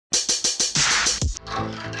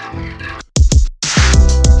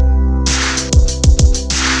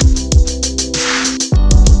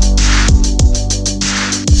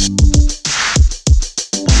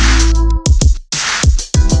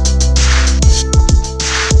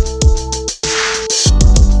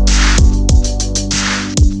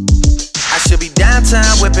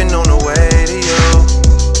time whipping on the way to you.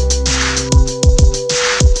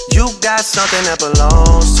 You got something that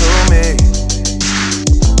belongs to me.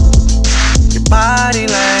 Your body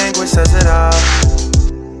language says it all.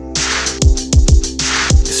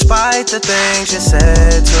 Despite the things you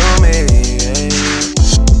said to me,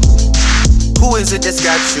 who is it that's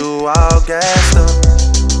got you all gassed up?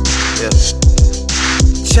 Yeah.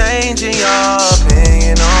 Changing your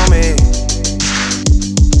opinion on me.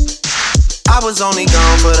 I was only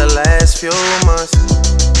gone for the last few months,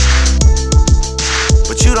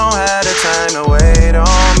 but you don't have the time to wait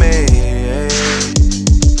on me.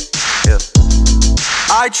 Yeah.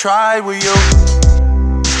 I tried with you.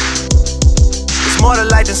 It's more to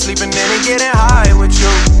life than sleeping in and getting high with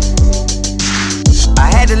you.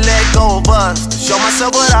 I had to let go of us to show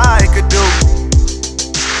myself what I could do,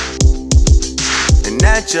 and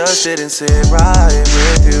that just didn't sit right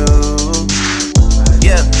with you.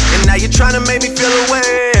 Yeah, and now you're trying to make me feel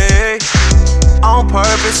away on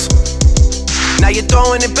purpose. Now you're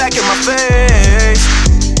throwing it back in my face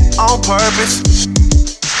on purpose.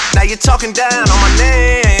 Now you're talking down on my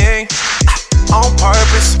name on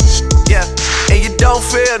purpose. Yeah, and you don't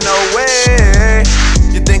feel no way.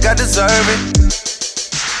 You think I deserve it?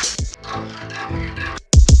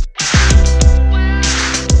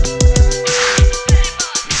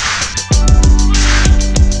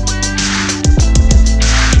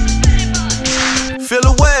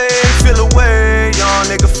 Feel away, young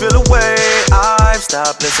nigga, feel away. I've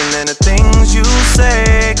stopped listening to things you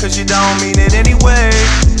say, cause you don't mean it anyway.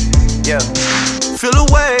 Yeah. Feel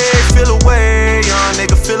away, young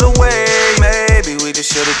nigga, feel away. Maybe we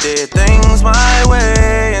just should've did things my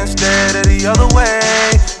way instead of the other way.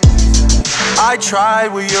 I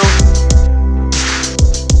tried with you.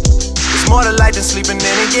 It's more to life than sleeping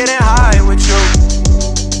in and getting high with you.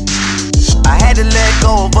 I had to let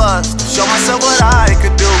go of us to show myself what I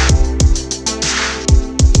could do,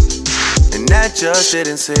 and that just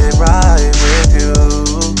didn't sit right with you.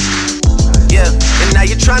 Yeah, and now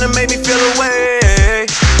you're trying to make me feel away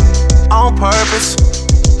on purpose.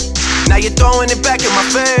 Now you're throwing it back in my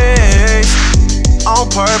face on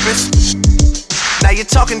purpose. Now you're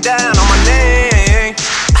talking down on my name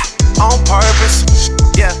on purpose.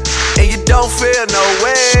 Yeah, and you don't feel no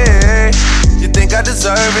way. You think I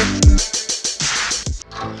deserve it?